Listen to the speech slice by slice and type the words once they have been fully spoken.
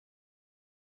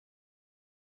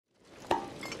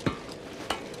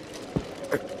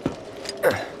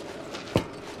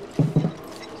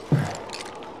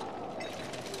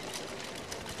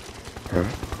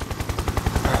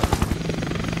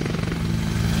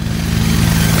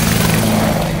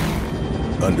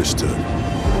Understood.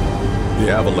 The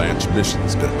Avalanche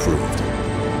mission's been approved.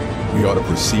 We ought to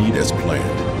proceed as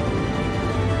planned.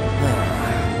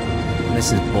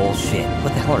 This is bullshit.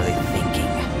 What the hell are they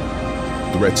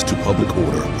thinking? Threats to public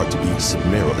order are to be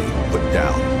summarily put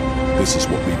down. This is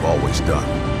what we've always done.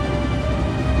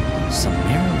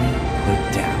 Summarily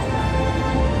put down.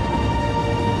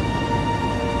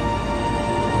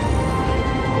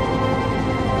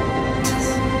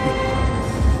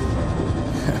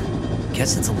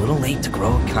 Guess it's a little late to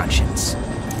grow a conscience.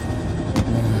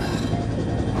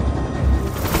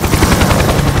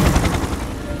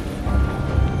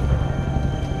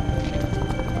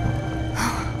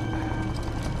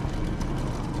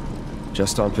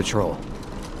 Just on patrol.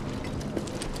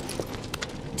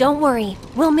 Don't worry,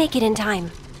 we'll make it in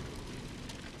time.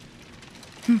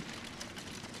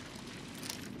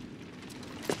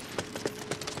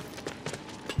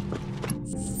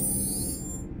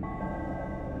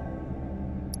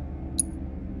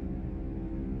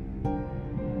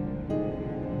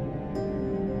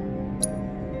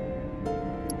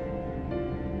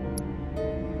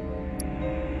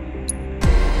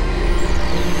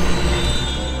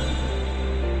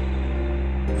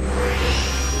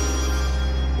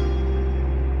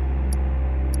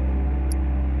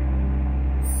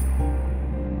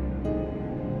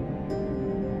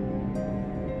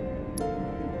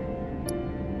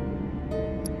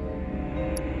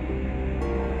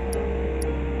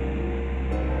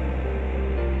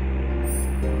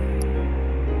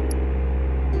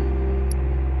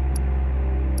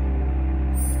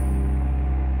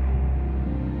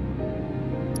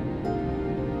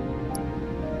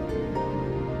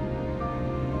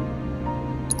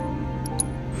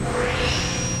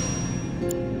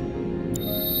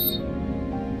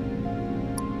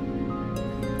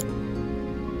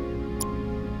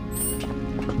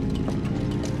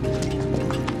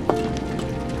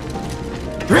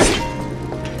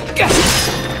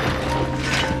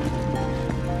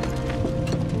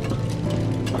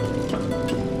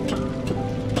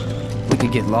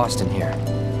 Get lost in here.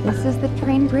 This is the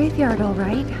train graveyard, all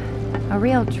right. A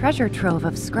real treasure trove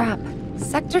of scrap.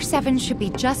 Sector 7 should be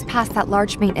just past that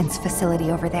large maintenance facility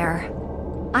over there.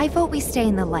 I vote we stay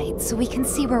in the light so we can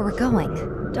see where we're going.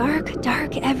 Dark,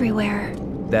 dark everywhere.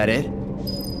 That it?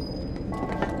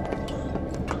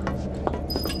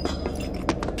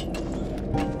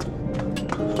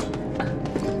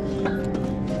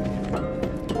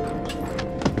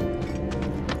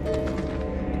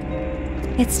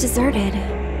 It's deserted,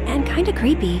 and kinda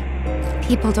creepy.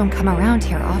 People don't come around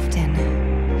here often.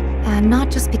 And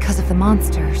not just because of the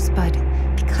monsters, but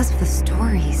because of the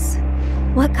stories.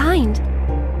 What kind?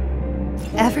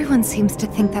 Everyone seems to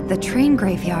think that the train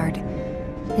graveyard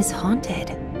is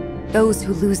haunted. Those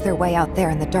who lose their way out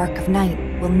there in the dark of night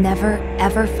will never,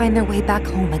 ever find their way back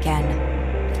home again.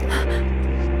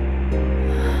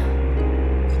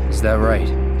 Is that right?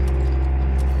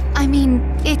 I mean,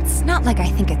 it's not like I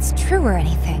think it's true or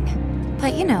anything.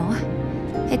 But you know,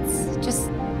 it's just...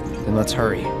 Then let's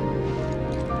hurry.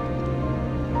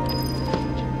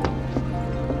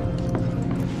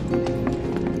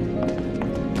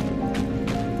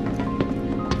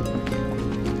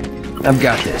 I've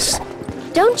got this.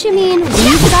 Don't you mean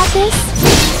we've got this?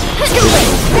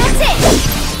 That's it!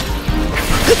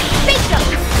 Bingo!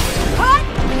 Hot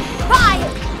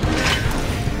fire!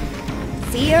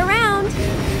 See you around.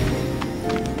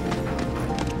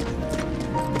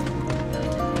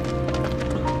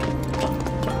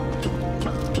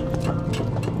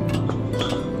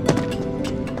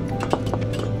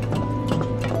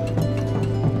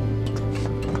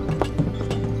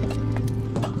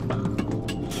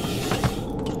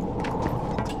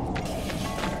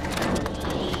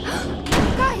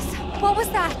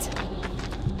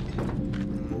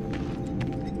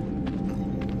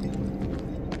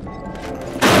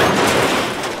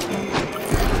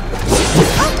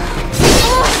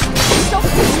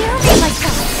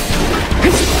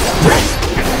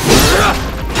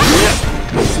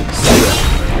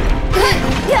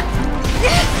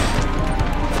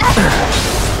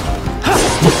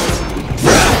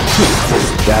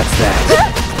 That's that.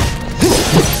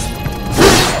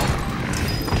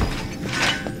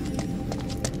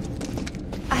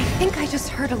 I think I just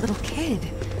heard a little kid.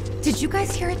 Did you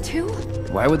guys hear it too?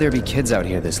 Why would there be kids out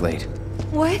here this late?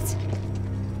 What?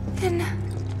 Then...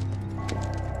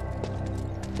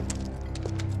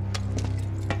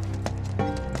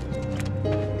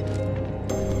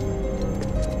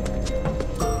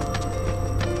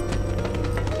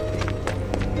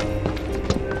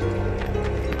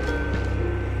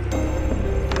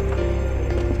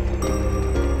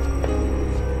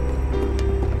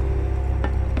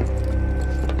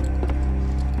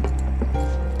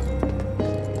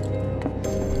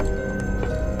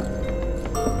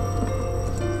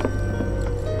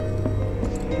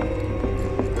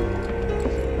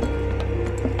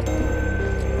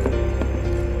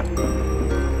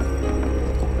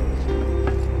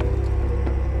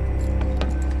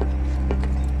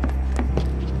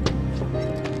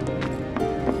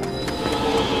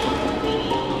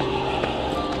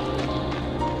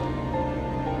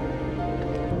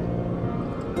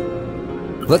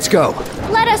 Let's go.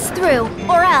 Let us through,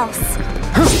 or else.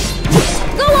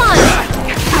 Go on!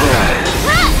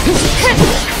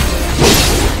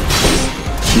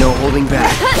 No holding back.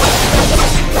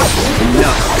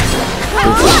 Enough.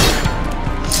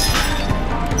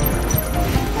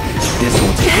 This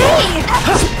won't take long.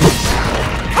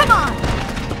 Come on!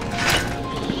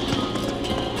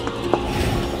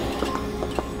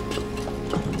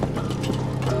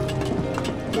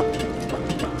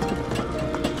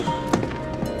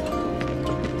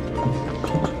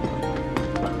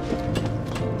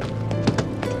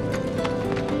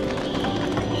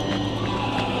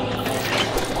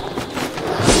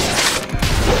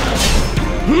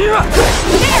 See ya.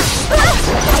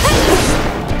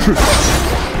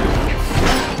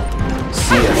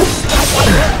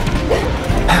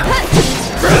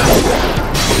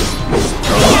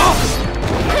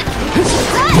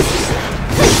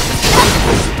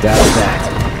 That's that.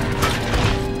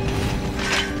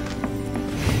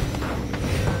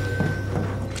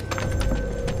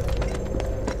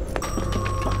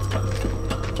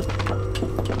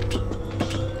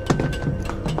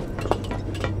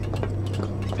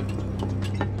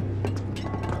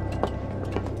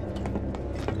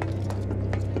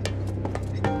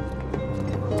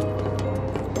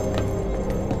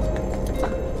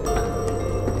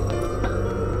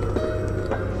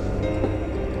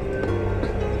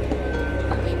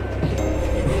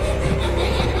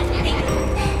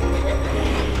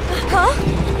 Huh?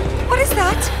 What is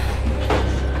that?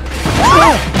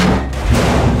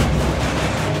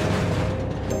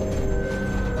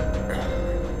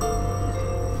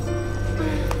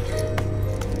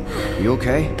 You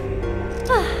okay?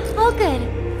 All good,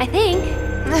 I think.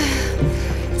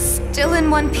 Still in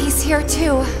one piece here,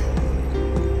 too.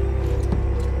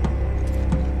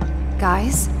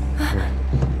 Guys?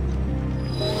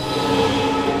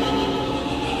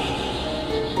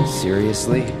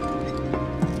 Seriously?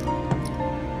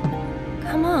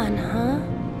 Come on, huh?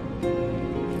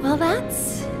 Well,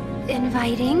 that's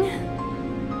inviting.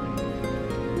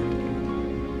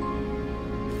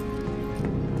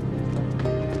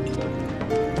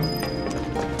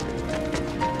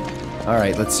 All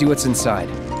right, let's see what's inside.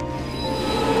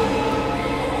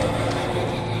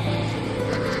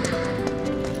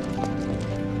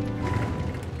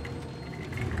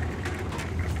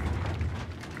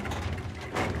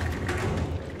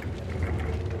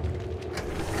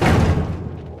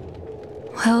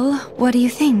 Well, what do you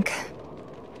think?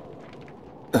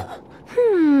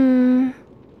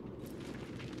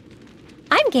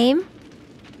 I'm game.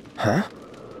 Huh?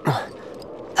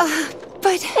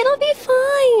 But... It'll be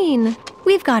fine.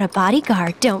 We've got a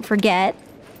bodyguard, don't forget.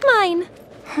 Mine.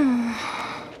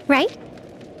 Right?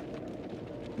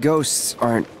 Ghosts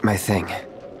aren't my thing.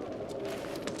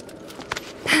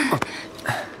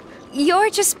 You're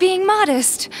just being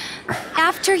modest.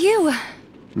 After you.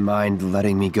 Mind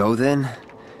letting me go then?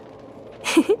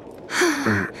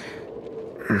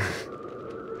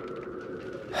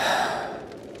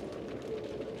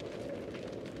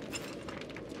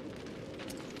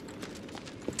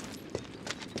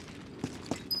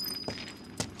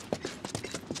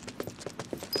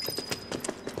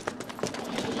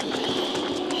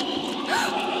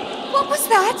 What was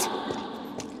that?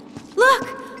 Look!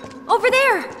 Over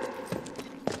there!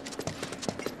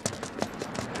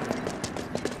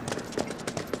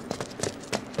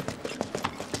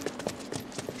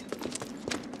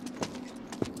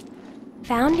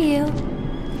 Found you.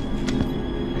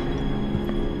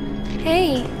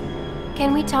 Hey,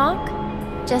 can we talk?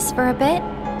 Just for a bit?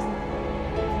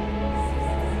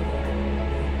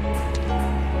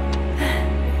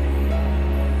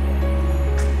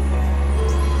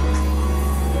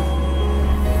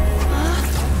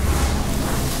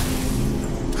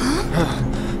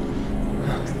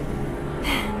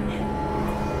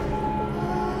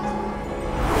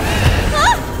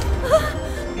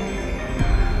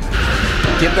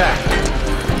 Get back!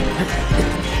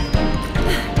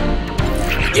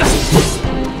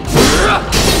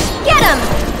 Get him!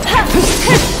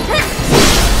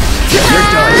 You're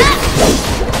done!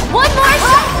 One more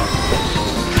shot!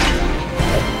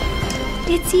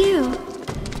 It's you.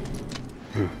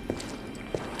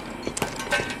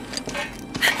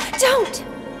 Don't!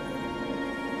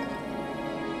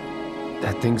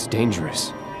 That thing's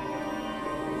dangerous.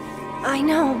 I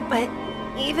know, but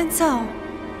even so.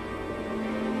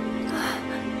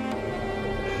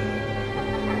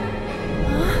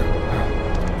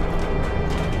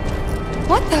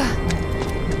 What the?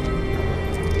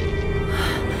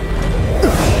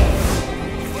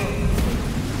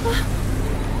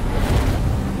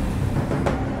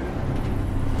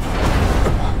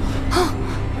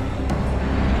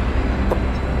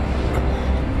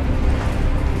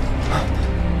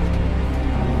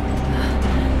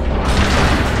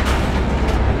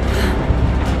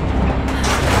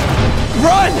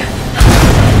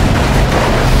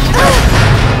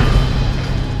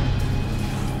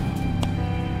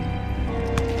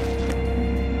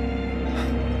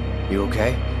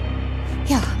 okay?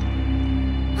 Yeah.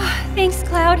 Thanks,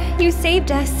 Cloud. You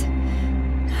saved us.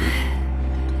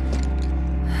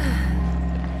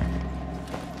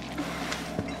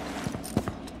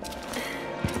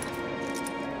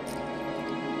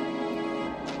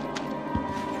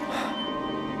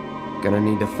 Gonna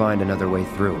need to find another way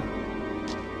through.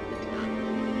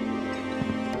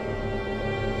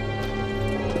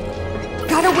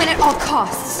 Gotta win at all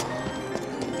costs.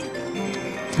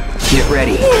 Get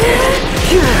ready.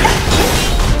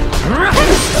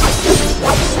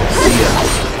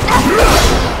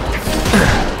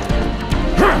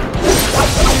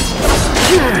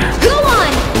 Go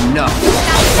on! Enough.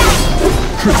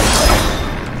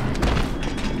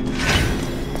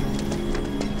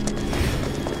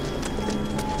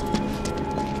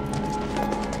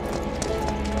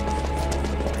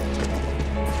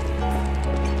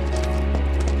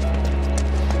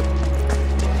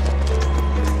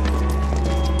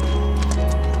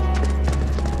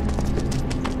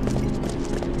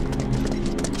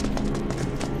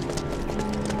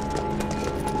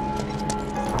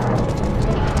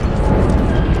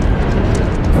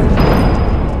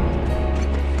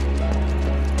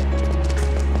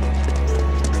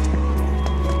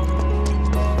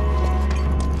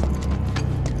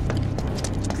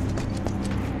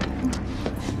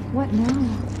 What now?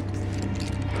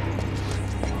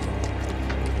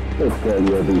 This train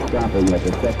will be stopping at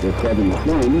the Sector 7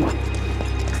 train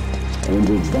and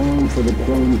is bound for the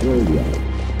train graveyard.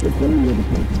 The train will be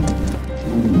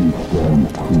stand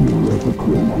clear at the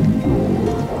closing door.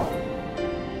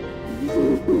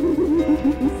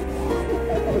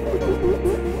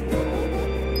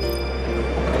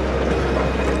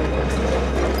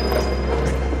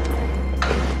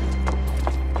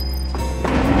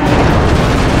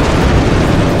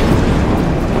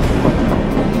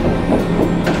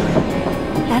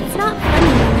 That's not funny,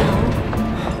 you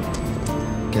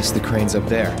know. Guess the crane's up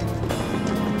there.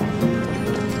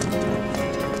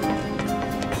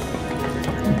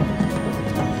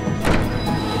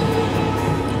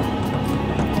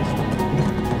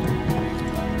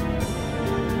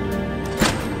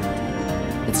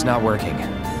 It's not working.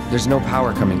 There's no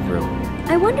power coming through.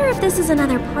 I wonder if this is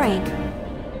another prank.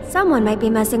 Someone might be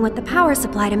messing with the power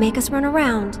supply to make us run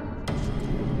around.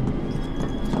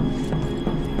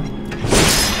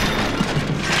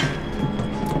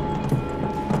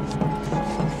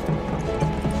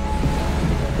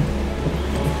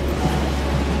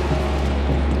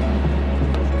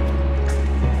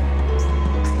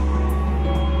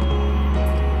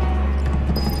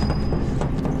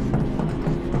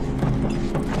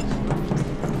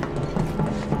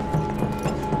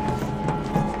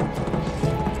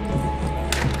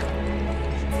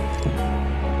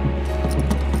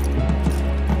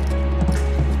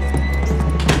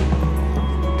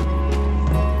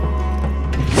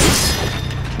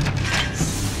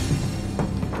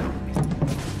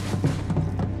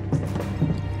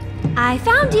 I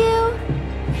found you!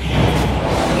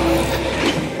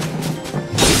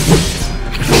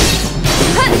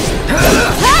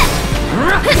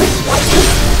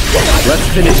 Let's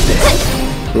finish this.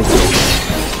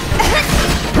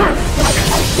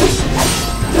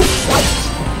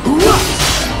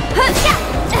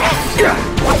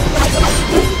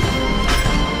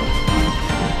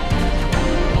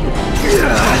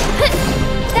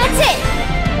 That's it!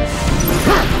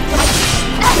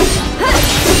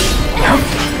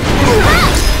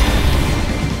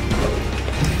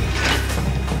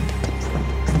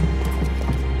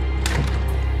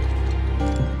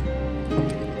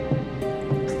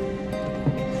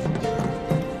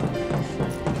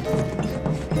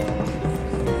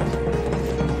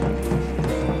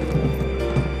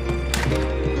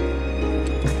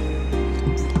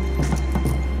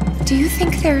 Do you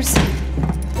think there's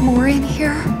more in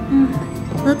here?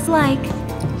 Looks like.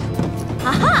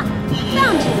 Aha!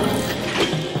 Found you!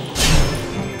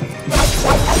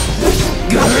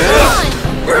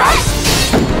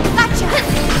 Gotcha!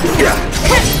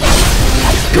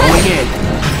 Going in.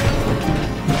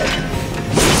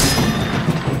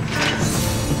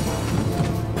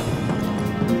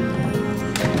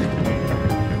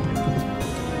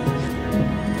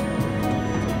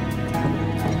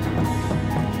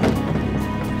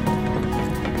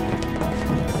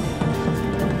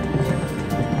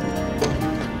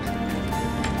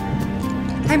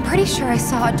 I'm pretty sure I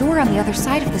saw a door on the other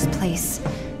side of this place.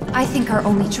 I think our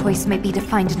only choice might be to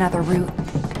find another route.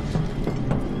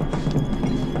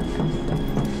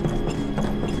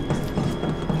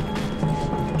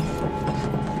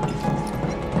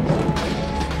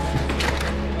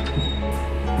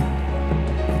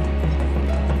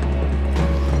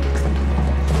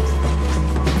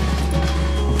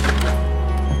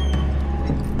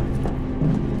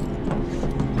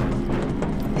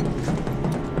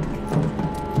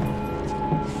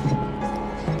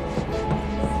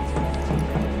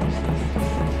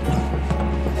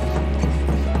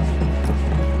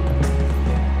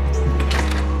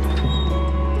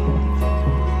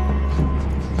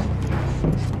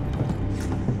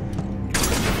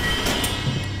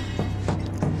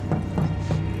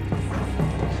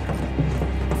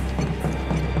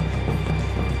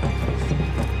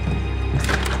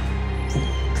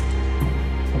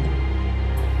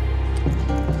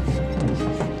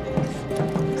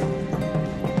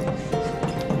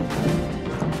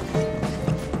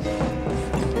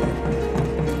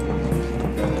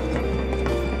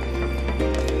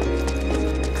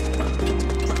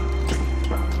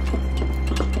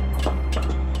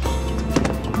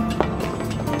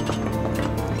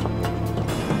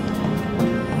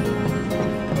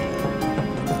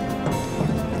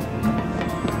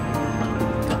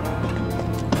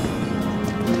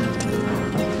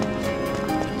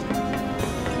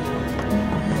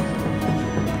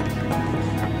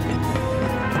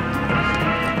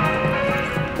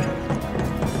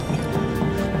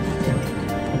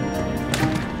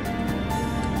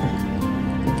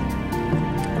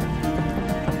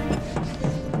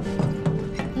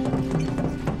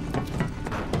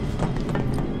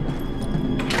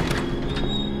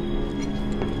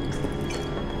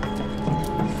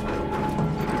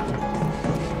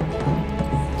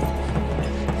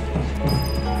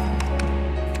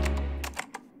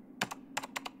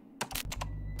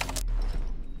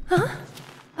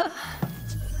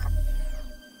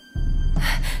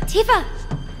 Tifa!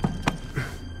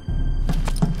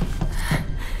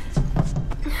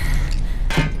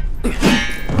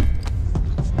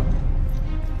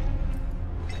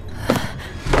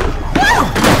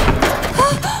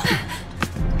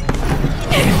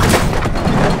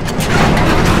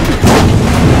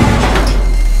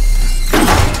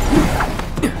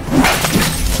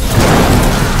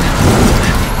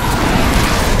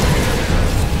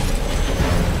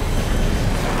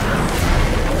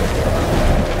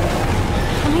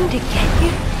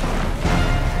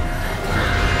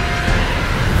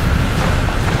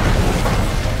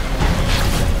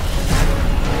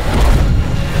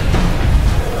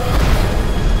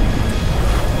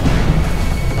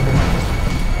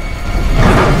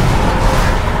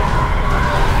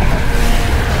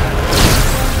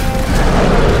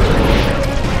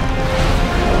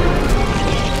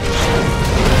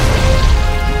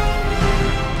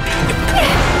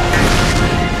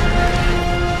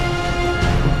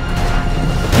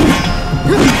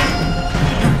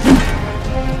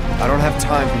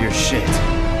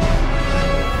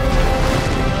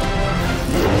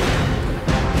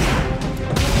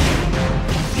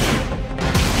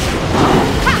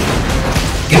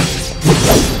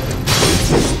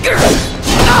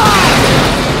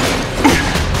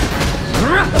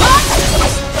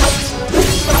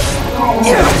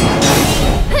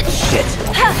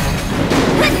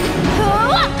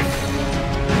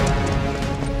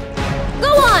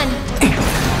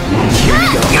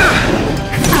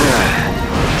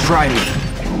 Try me.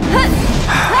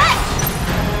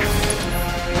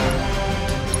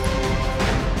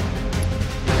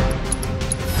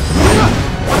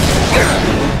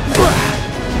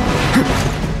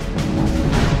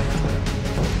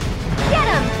 Get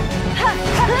him!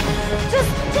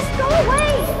 Just go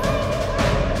away!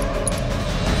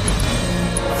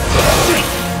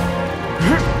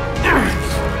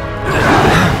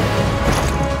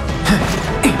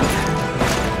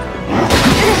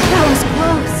 That was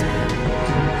close.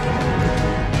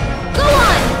 Go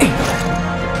on!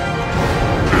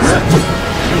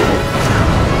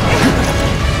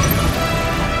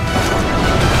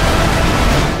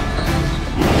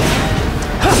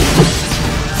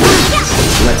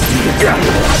 Let's do this.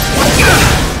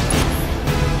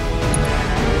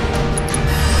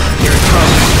 Here it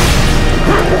comes.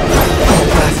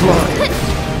 Last line.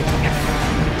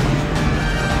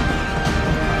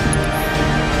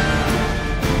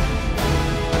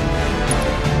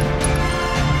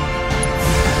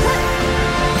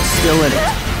 Still in it.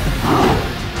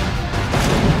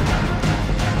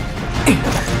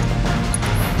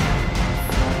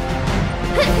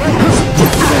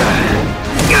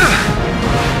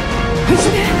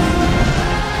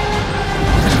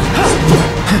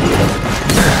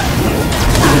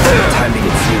 Time to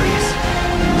get serious.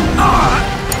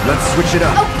 Let's switch it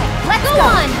up. Okay, let's go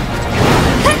on!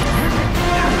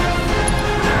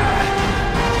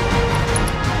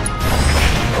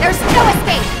 There's no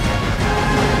escape.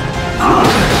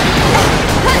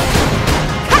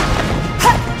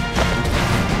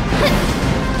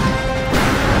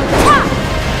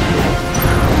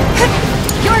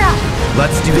 You're up!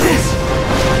 Let's do this.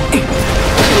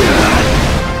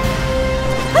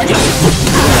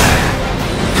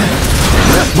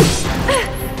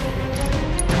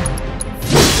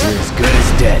 You're as good as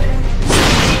dead.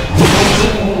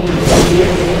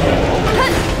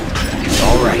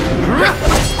 All right.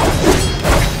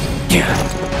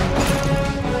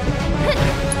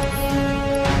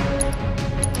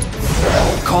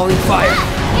 Calling fire.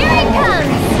 Here it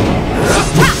comes!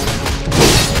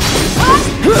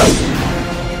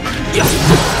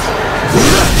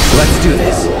 Let's do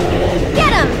this.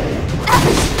 Get him!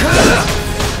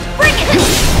 Bring it!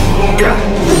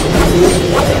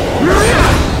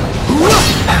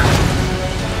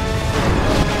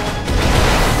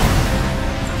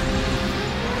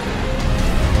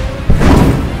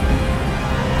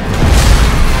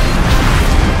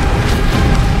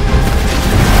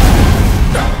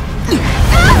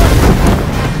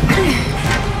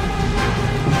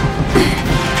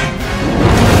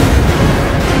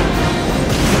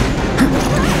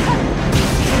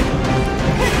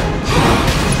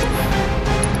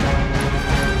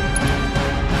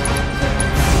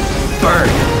 Burn.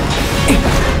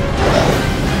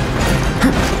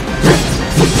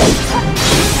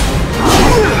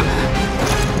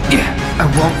 I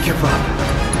won't give up.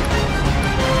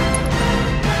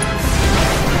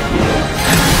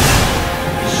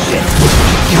 Shit.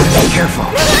 Gotta be careful.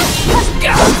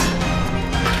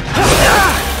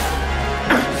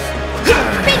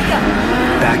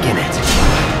 Back in it.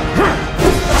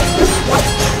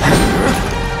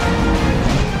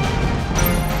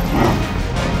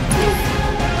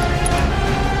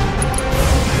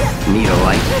 Need a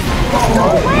light?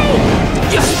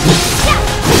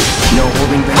 No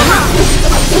holding back?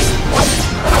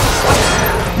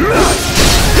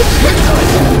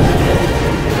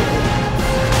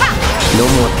 No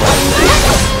more playing.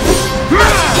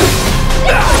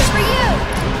 This one's for you!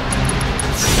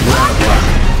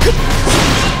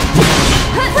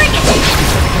 Bring it!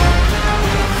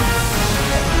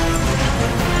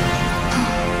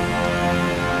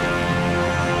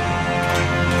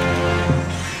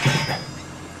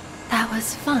 That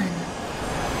was fun.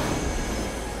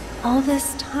 All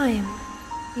this time,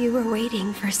 you were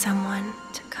waiting for someone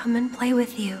to come and play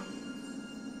with you.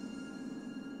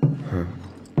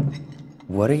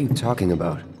 What are you talking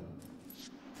about?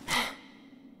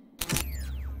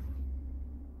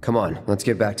 Come on, let's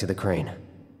get back to the crane.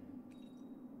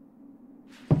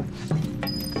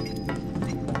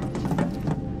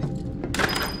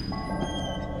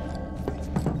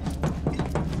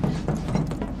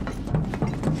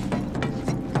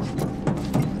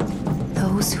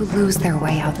 Those who lose their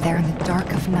way out there in the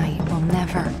dark of night will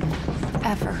never,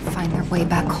 ever find their way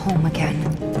back home again.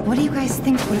 What do you guys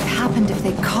think would have happened if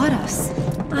they caught us?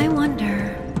 I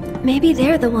wonder, maybe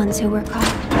they're the ones who were caught.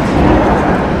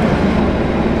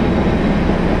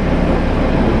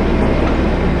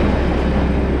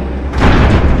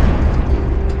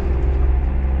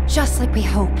 Just like we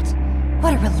hoped.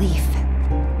 What a relief.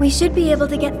 We should be able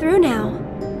to get through now.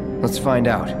 Let's find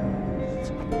out.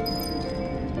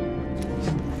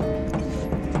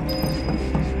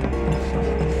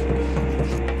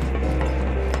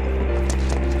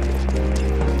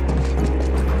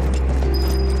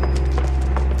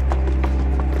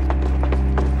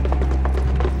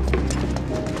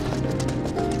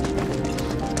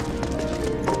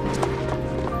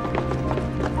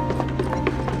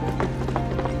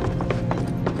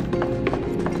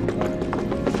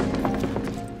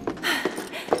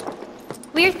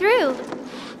 We're through.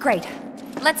 Great.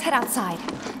 Let's head outside.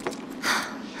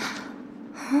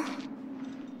 Huh?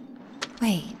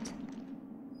 Wait.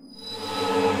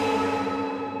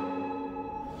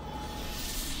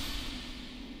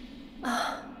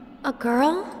 A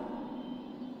girl?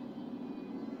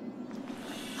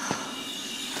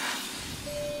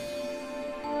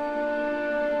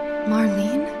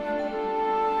 Marlene?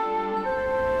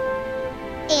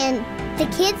 And the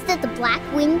kids that the Black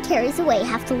Wind carries away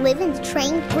have to live in the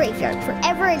train graveyard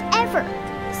forever and ever.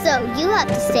 So you have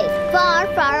to stay far,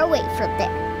 far away from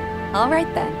there. All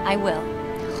right then, I will.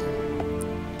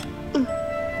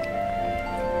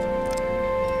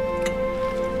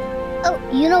 Oh,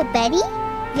 you know Betty?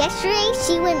 Yesterday,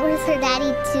 she went with her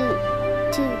daddy to...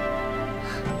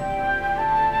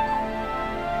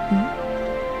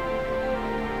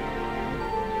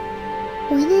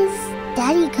 When is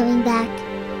Daddy coming back?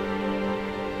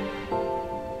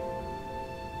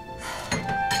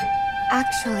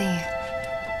 Actually,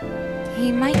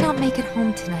 he might not make it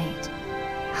home tonight.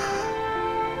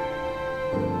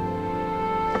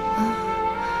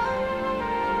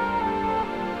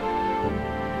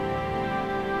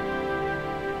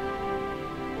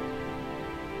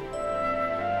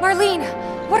 Marlene,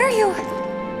 what are you?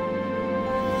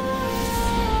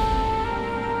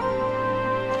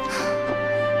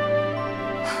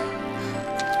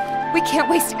 We can't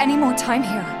waste any more time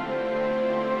here.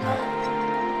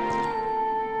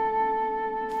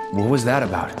 What was that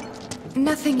about?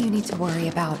 Nothing you need to worry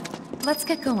about. Let's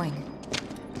get going.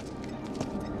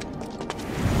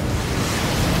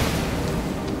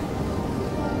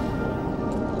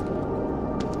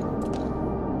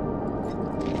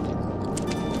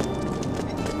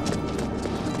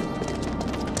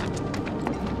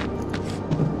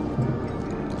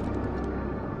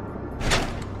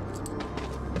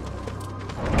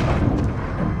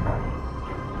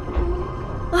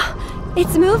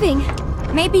 It's moving.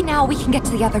 Maybe now we can get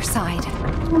to the other side.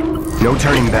 No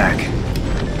turning back.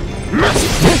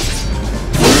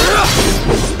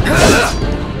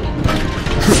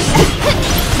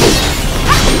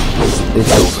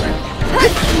 It's over.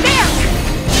 There!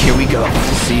 Here we go.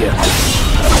 See ya.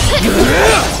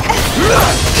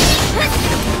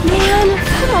 Man,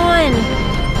 come on.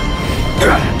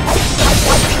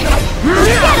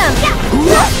 Get him!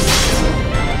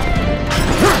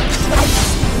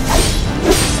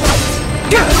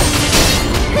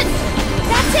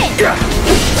 That's it! Get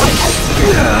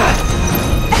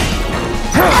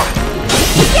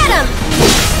him!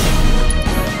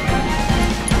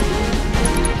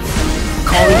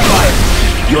 Calling fire.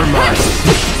 You're mine.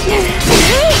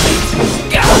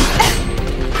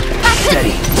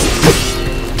 Steady.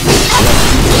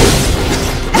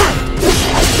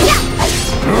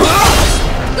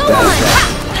 Go on!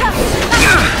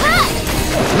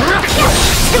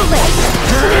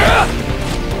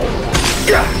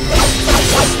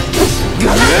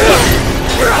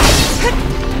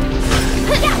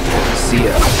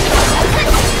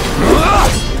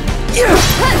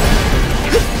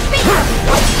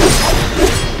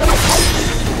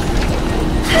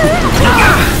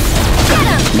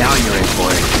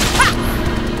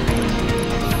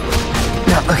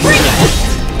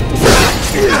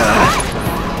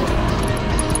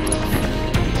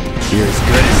 as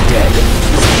good as dead.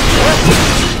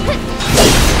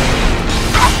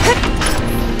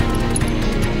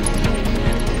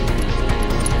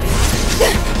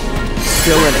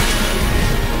 Still in it.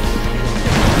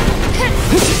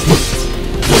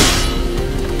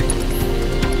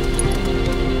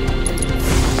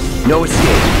 No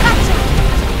escape.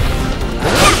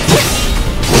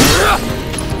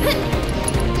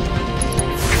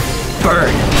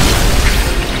 Burn.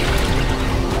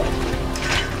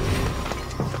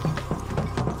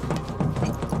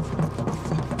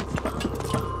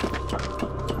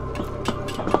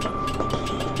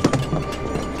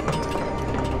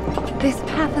 This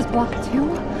path is blocked too,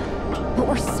 but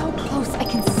we're so close I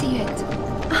can see it.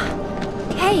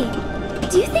 Hey,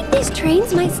 do you think these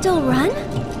trains might still run?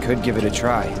 Could give it a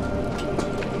try.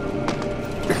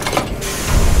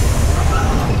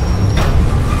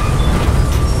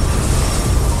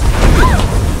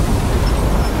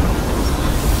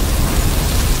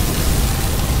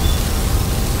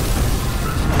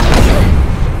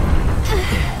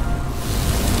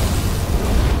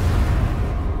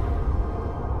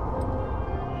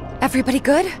 Everybody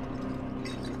good?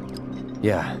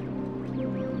 Yeah.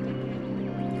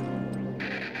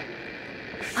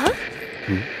 Huh?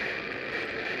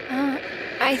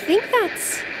 I think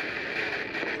that's...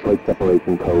 Plate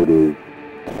separation code is...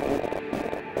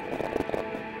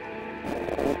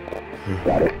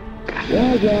 Got it.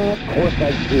 Yeah, of course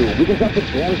I do. We can drop the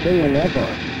damn thing whenever.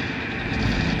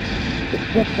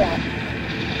 It's just that...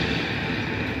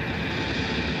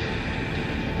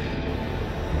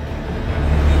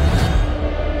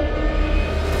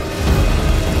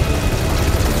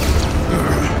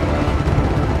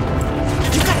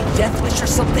 Death wish or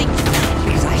something?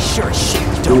 Because I sure as shit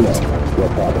don't.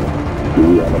 What problem? Do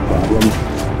we have a problem?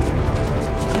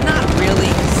 Not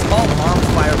really. Small arms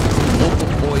fire between local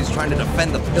boys trying to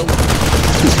defend the building.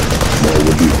 Well,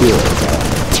 would be good.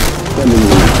 Sending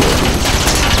reinforcements.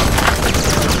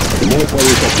 The more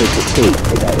players that take the state,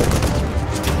 the better.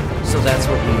 So that's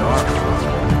what we are.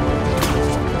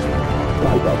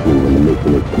 Contact me when the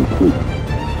mission is complete.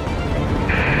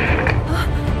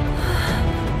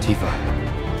 Tifa.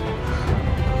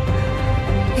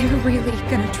 They're really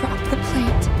gonna drop the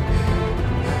plate.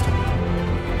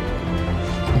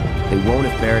 They won't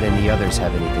if Barrett and the others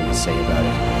have anything to say about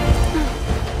it.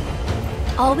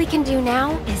 All we can do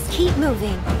now is keep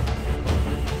moving.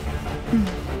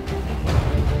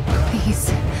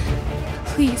 Please.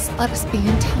 Please let us be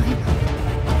in time.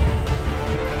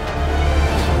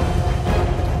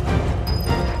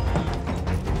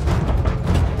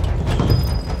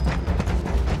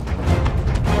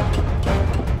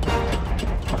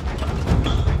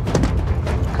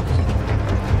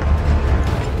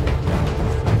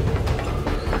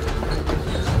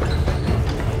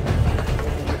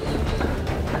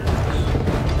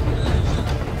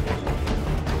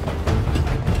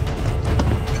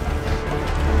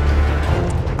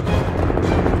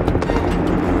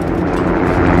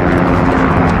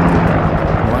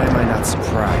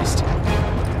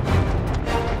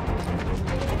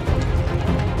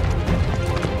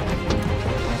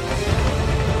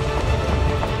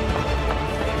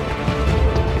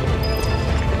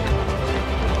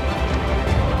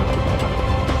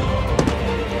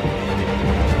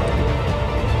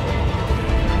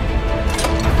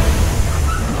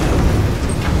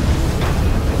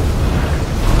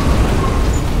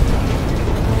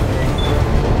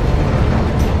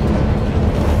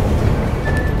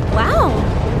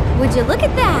 Would you look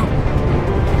at that?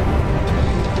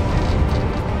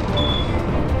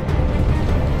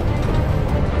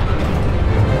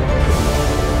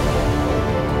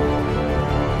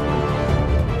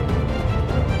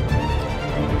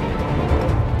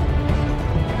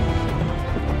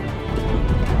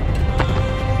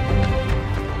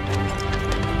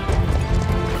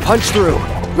 Punch through!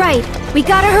 Right, we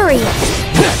gotta hurry.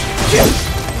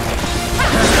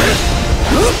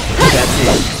 That's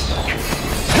it.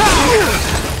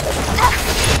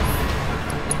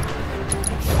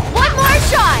 One more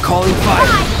shot! Calling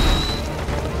fire!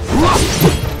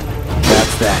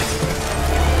 That's that.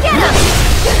 Get him!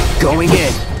 Going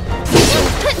in.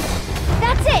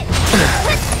 That's it!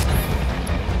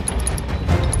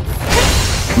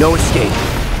 No escape.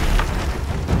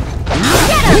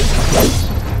 Get him!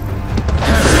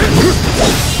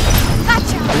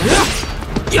 Gotcha!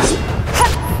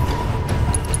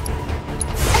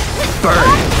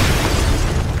 Burn!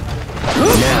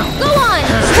 Now. Go on!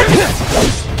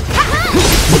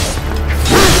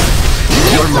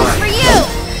 You're This one's mine. for you!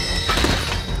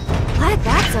 Glad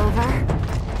that's over.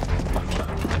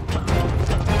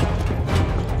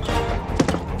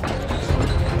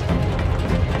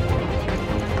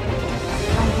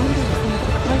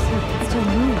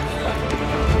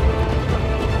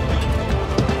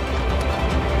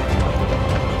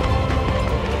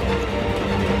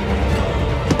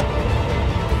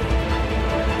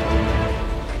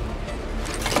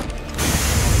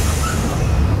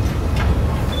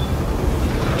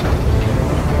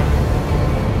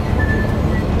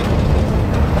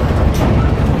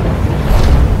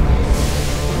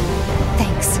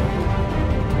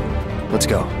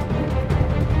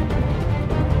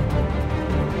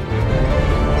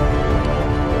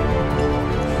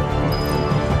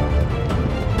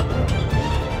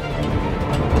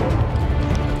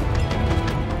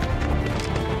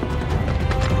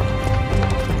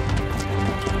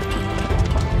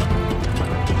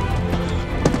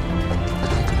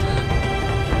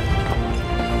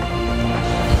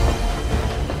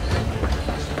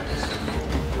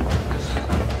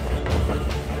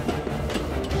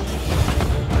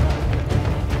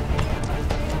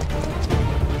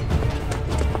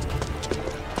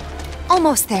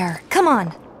 almost there. Come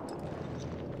on.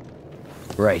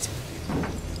 Right.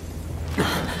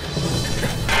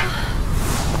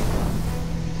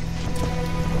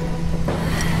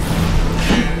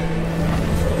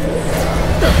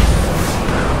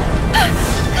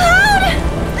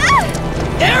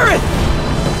 Aerith!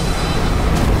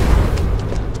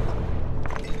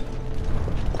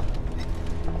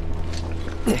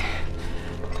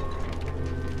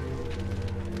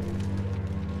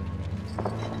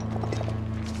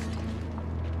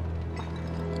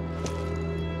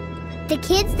 The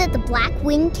kids that the Black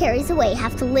Wind carries away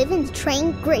have to live in the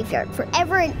train graveyard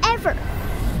forever and ever.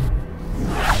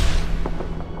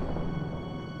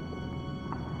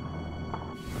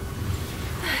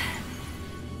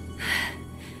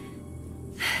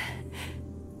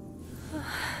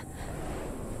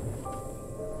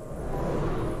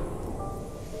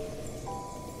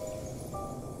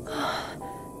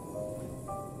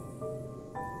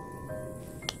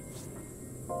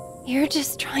 You're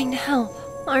just trying to help,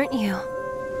 aren't you?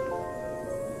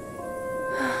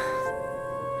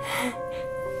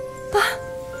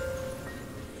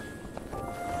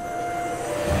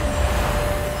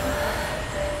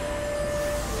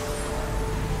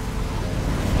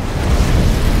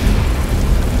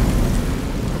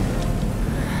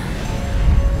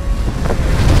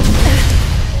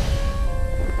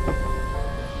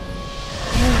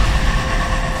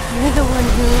 You're the one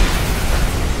who...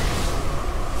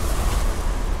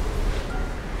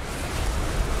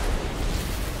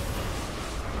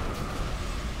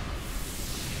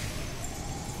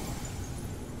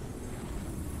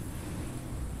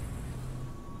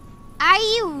 Are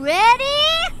you ready?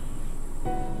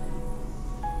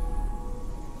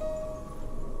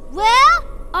 Well,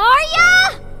 are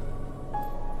ya?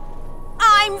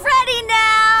 I'm ready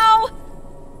now!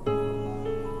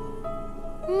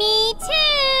 Me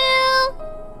too.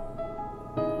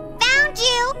 Found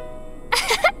you.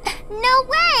 No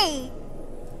way.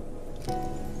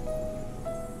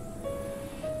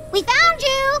 We found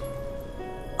you.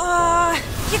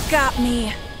 You got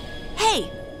me. Hey,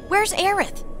 where's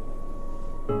Aerith?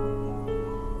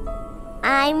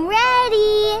 I'm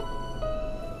ready.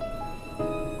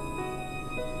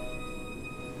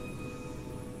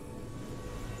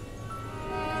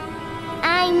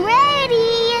 I'm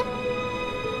ready.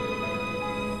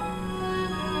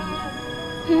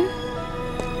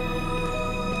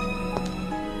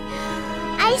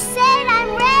 I said I'm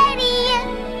ready.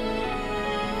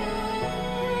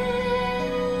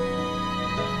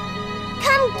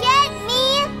 Come get me.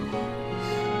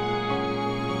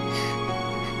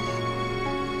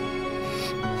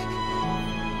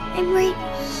 I'm right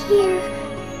here.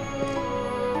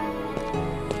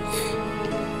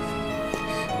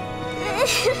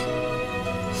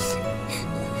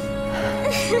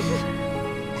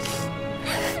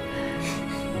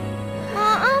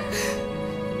 Mom?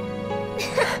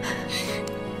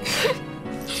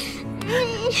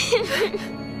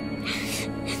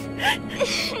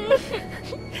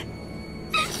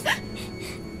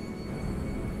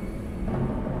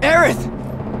 Aerith!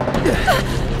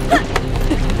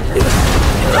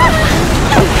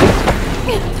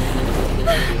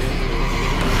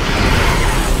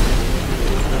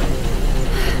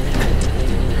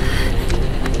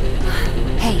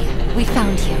 Hey, we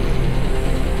found you.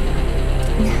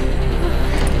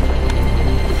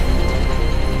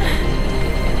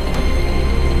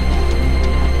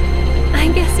 I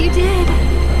guess you did.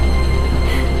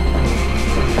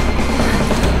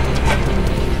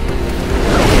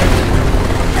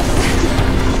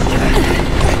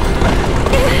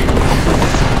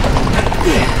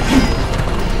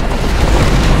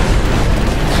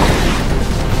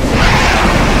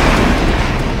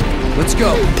 Let's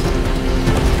go.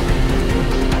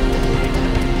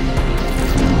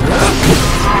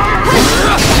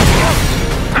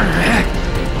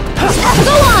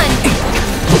 Go on!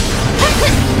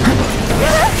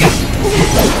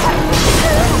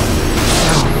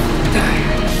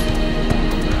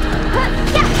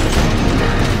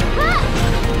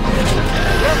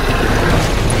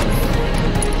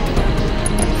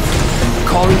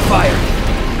 Calling fire.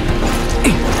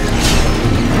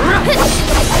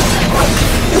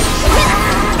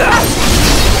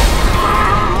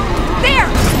 There!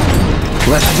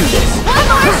 Let's do this. One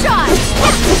more shot!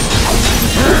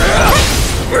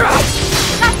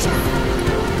 Gotcha.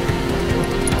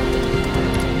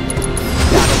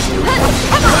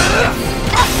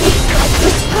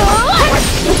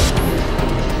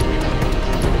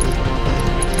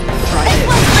 This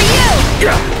one's for you!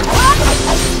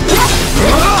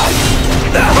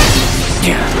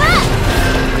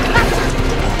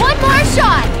 One more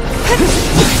shot!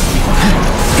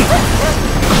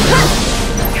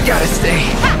 Gotta stay.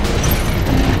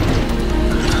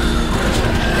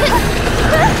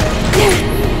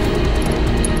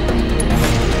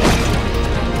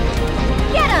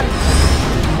 Get him!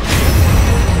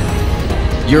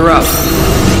 You're up.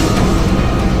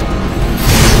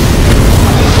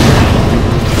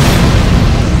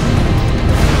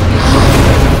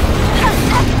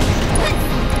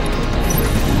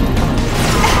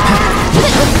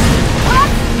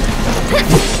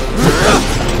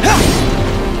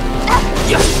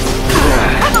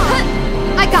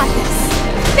 I got this.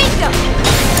 Bingo!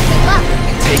 Good luck.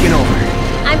 Taking over.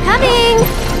 I'm coming!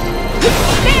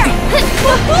 There!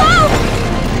 Whoa!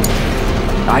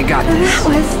 I got this. That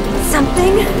was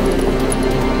something.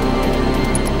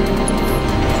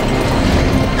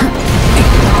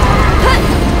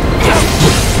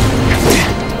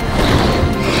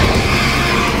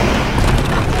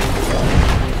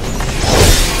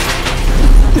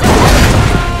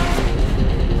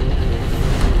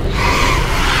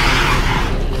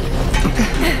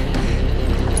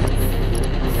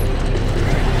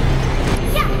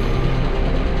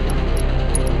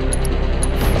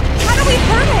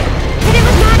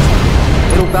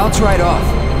 Bounce right off.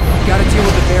 Gotta deal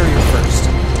with the barrier first.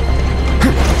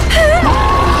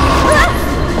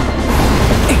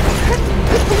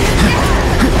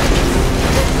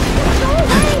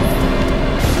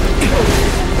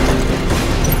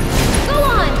 Go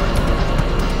on!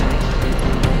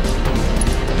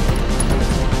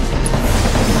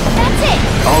 That's it!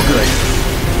 All good.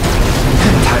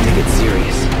 Time to get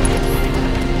serious.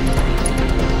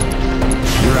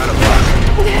 You're out of luck.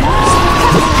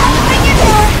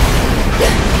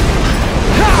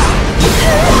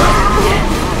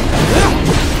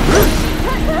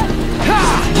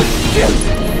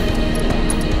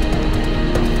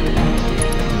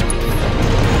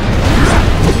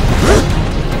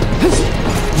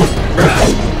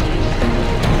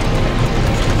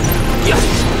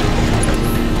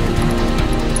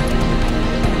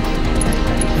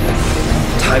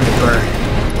 Time to burn.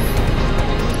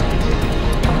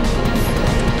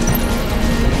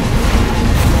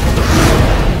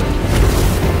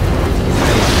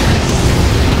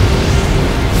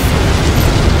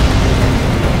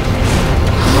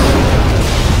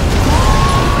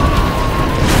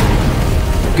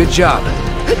 Good job.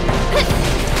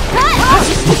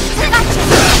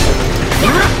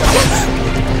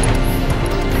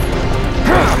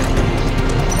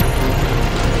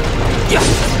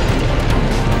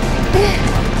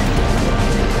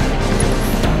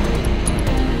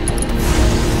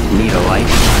 Need a light?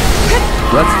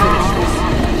 Let's finish this.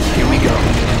 Here we go.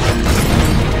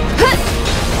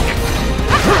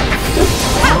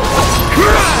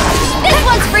 This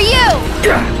one's for you!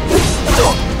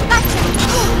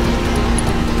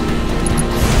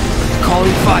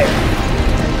 Calling fire.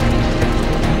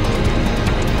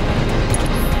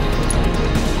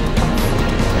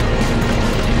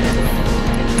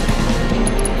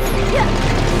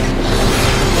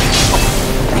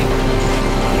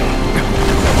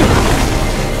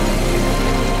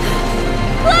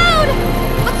 Cloud!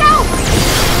 Look out!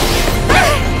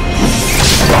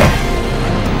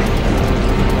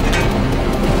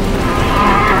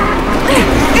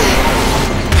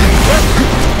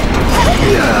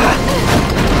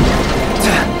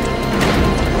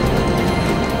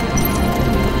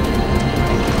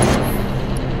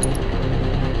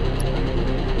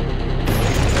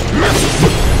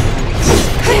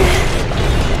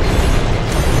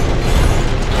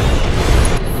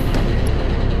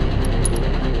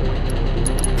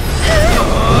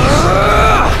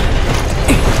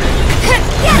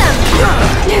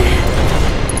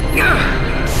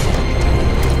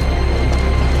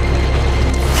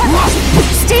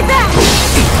 Stay back!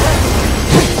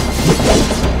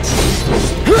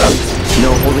 No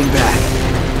holding back.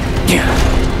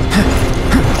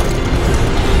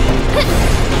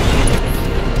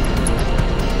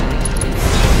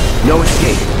 No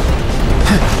escape.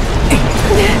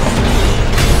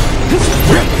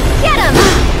 Get him!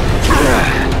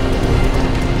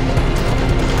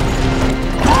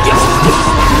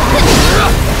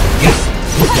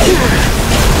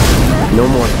 No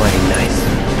more playing nice.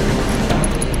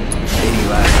 Any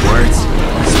last words?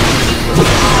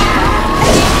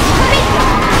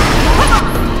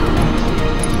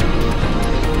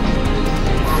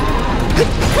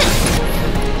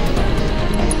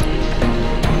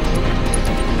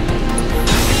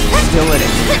 Still in it.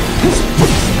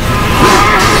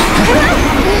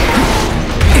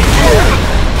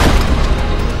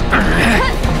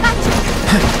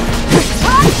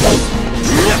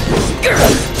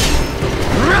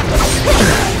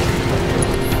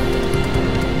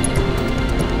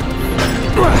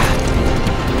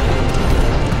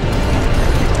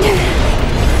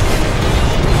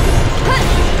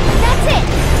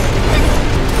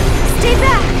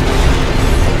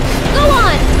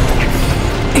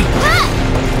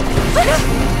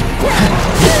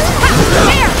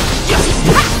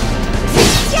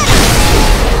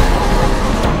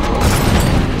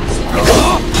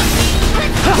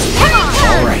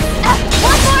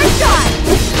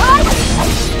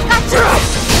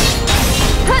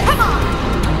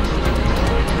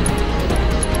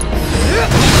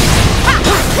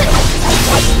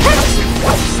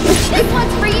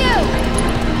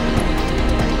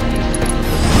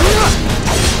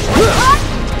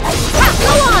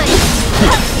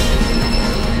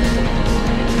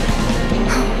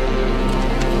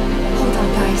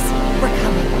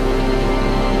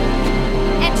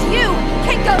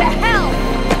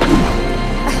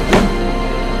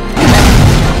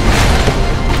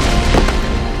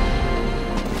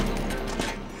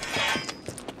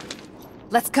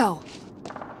 Let's go.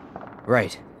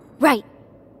 Right. Right.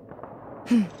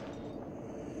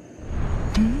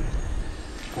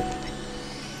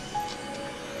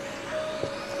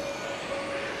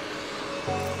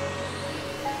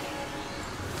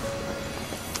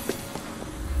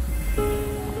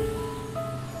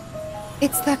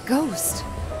 It's that ghost.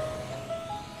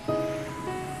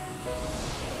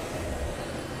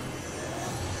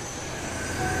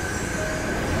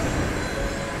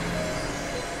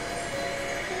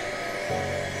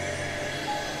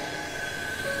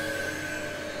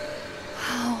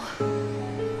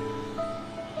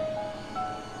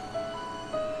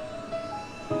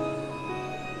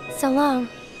 So long.